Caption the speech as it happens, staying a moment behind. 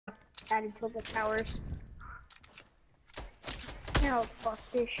added to the towers. No, fuck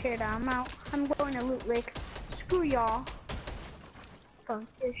this shit, I'm out. I'm going to Loot Lake. Screw y'all. Fuck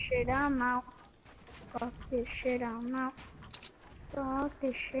this shit, I'm out. Fuck this shit, I'm out. Fuck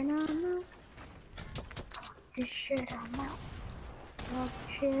this shit, I'm out. Fuck this shit, I'm out. Fuck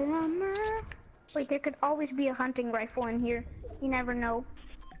this shit, I'm out. Wait, there could always be a hunting rifle in here. You never know.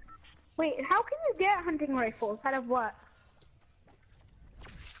 Wait, how can you get hunting rifles? Out of what?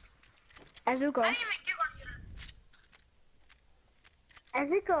 Aziqoo. I didn't even get one yet.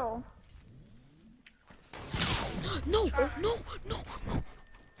 Aziqoo. No, no.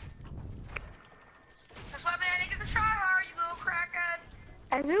 That's why man niggas a try hard, you little crackhead.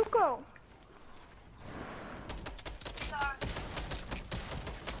 Aziqoo. Sorry.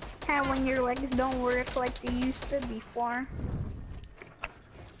 And when your legs don't work like they used to before.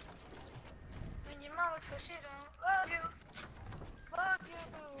 When your mama says she don't love you. Love you.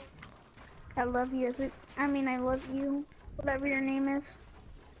 I love you, I love you. Whatever your name is.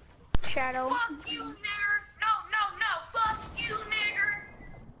 Shadow. Fuck you, nigger. No. Fuck you, nigger.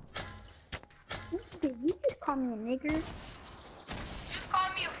 Did you just call me a nigger? Just call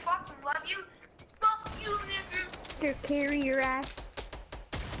me a fucking love you. Fuck you, nigger. Mr. Carry your ass.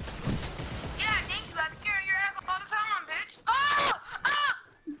 Yeah, thank you. I be carrying your ass all the time, bitch. Oh!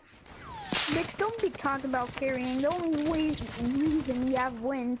 Bitch, don't be talking about carrying. The only reason you have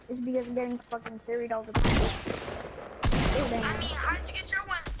wins is because of getting fucking carried all the time. I mean, how did you get your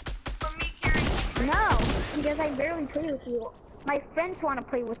wins? From me carrying you? No, because I barely play with you. My friends want to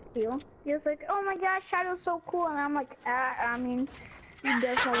play with you. He was like, oh my gosh, Shadow's so cool. And I'm like, he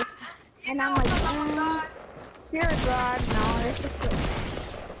does have a... And I'm like, you're a god. No, it's just like...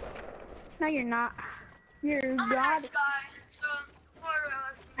 No, you're not. You're a god. I'm a nice guy, so...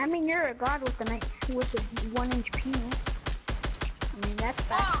 You're a god with a 1-inch penis. That's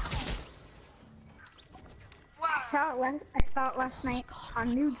bad. Wow. I saw it last night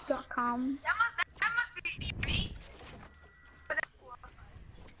on nudes.com. That must be me. But that's cool.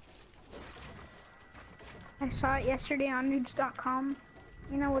 I saw it yesterday on nudes.com.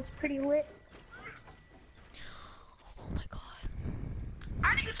 You know what's pretty lit? Oh my god.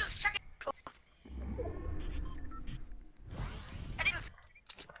 I need to just check it. I need to see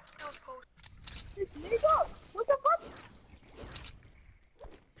those posts. There you go. What the fuck?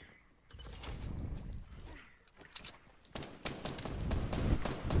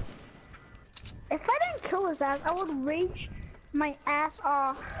 If I didn't kill his ass, I would rage my ass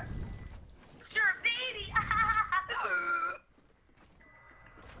off. You're a baby.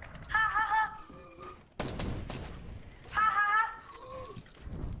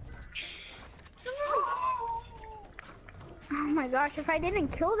 Oh my gosh, if I didn't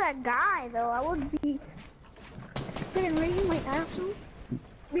kill that guy though, I would be raging my ass off.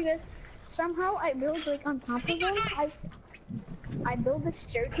 Because somehow I built like on top of him. I built a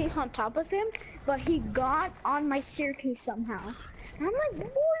staircase on top of him, but he got on my staircase somehow. And I'm like,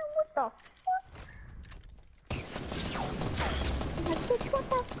 boy, what the fuck? I'm like, bitch, what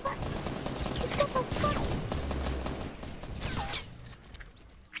the fuck? What the fuck?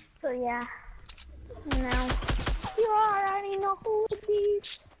 So yeah, now you already know who it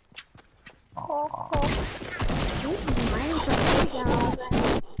is. Ho ho. This is mine from down.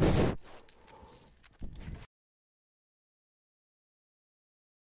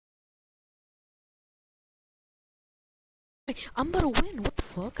 I'm about to win, what the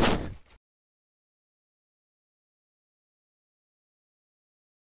fuck?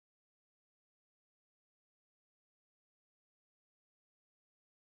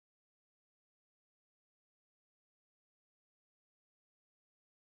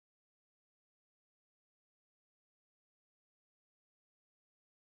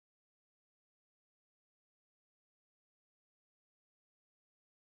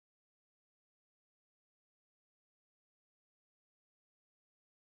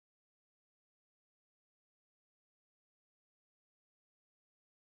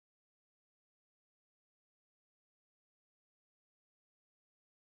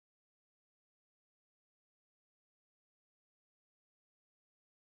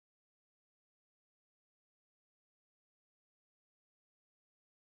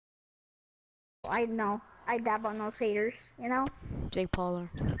 I know. I dab on those haters, you know? Jake Pauler.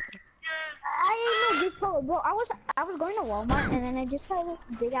 I know Jake Paul, bro. I was going to Walmart and then I just saw this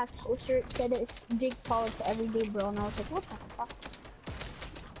big ass poster. It said it's Jake Paul, it's everyday bro, and I was like, what the fuck?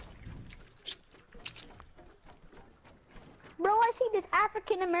 Bro, I see this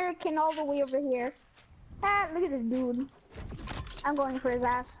African American all the way over here. Ah, look at this dude. I'm going for his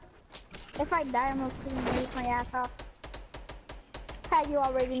ass. If I die, I'm gonna freaking raise my ass off. that you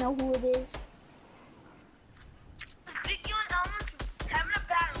already know who it is. Aziqoo and Elmer having a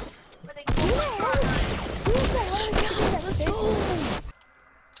battle. Where they You know what? Who's the one who did that?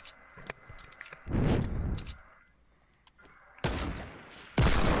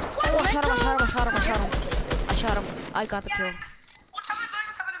 Oh, I shot him. I got the kill. What's up with the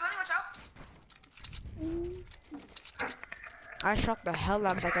bunny? Watch out. I shot the hell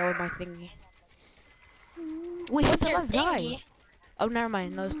out of that guy with my thingy. Wait, he still has died. Oh, never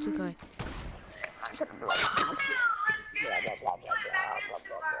mind. No, it's two guys.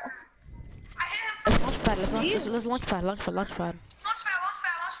 Let's launch pad. Let's launch pad. Launch pad. Launch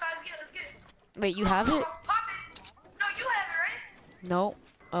pad. Let's get it. Wait, you have it? Pop it. No, you have it, right? No.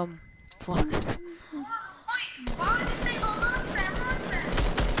 Fuck. Why did you say launch pad?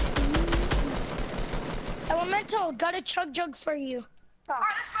 Elemental, got a chug jug for you. Alright,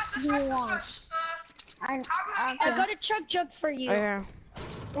 let's rush. I got a chug jug for you. Oh, yeah.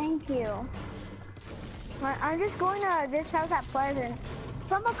 Thank you. I'm just going to this house at Pleasant.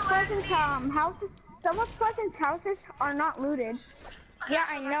 Some of Pleasant's houses are not looted. Yeah,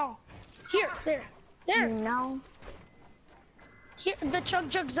 I know. Here, there. No. Here, the chug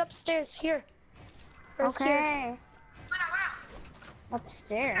jug's upstairs. Here. Right Okay. here.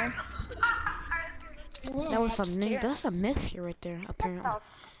 Upstairs. That was something. That's a myth here right there, apparently.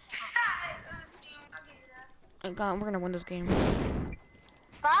 Oh God, we're gonna win this game.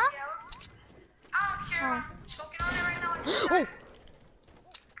 Huh? I don't care. I'm choking on it right now. Oh!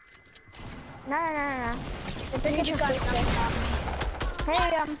 No. The biggest got it.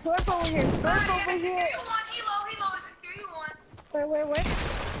 Hey, Slurp over here. Slurp over here. You won. He low. Aziqoo, you won. Where? You won.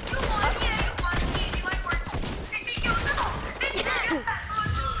 Yeah, you won. Easy, light work. Hey, yo, no.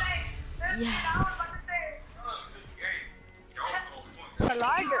 Yeah. I was about to say. The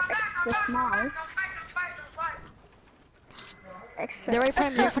larger, the small. Don't fight. They're right in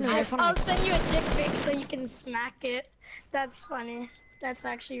front of me. I'll send you a dick pic so you can smack it. That's funny. That's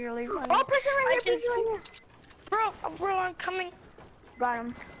actually really funny. Oh, person right here. Bro, I'm coming. Got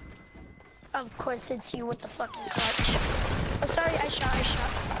him. Of course it's you with the fucking clutch. Oh, sorry, I shot.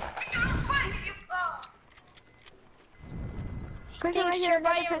 Don't fight. You. Person right Thinks here. you're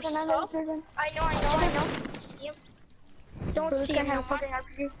by Another person. yourself? Person. I know. See him? Don't This see guy him. had a fucking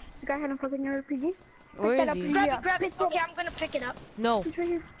RPG. This guy had a fucking RPG. Where is he? Grab it. Okay, I'm gonna pick it up. No. He's right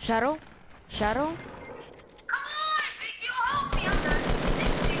here. Shadow? Come on, Aziqoo, help me. I'm done.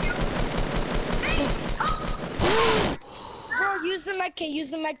 This is Aziqoo. Please, help. Bro, use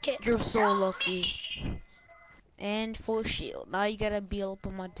the med kit. You're so lucky. And full shield. Now you gotta be up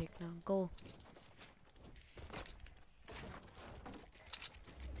on my dick now. Go.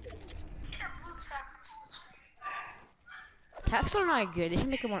 Attacks are not good. They should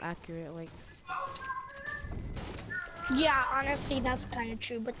make it more accurate. Like. Yeah, honestly, that's kind of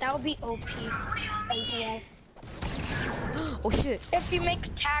true, but that would be OP as well. Oh shit. If you make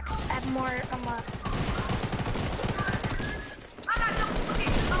attacks at more, I got no.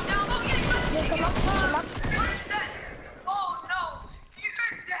 I'm down. Oh, yeah, you got Aziqoo. What is that? Oh, no.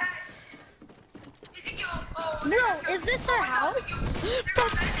 You're dead. Aziqoo. Oh, bro, is this our house? they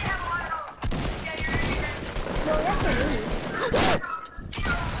have a lot of health. Yeah, you're dead. No, that's a really.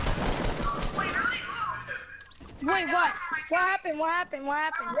 Wait, really? Wait, what? What happened?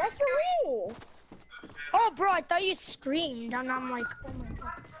 That's a real. Oh, bro, I thought you screamed, and I'm like, oh my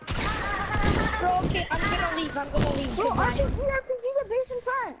god. Bro, okay, I'm gonna leave. Bro, Goodbye. RPG, the base in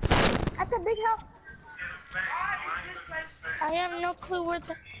front. At the big house. I have no clue where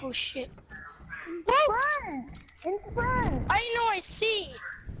the. Oh shit. In front. I know, I see.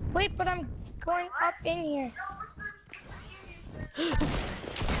 Wait, but I'm going up in here.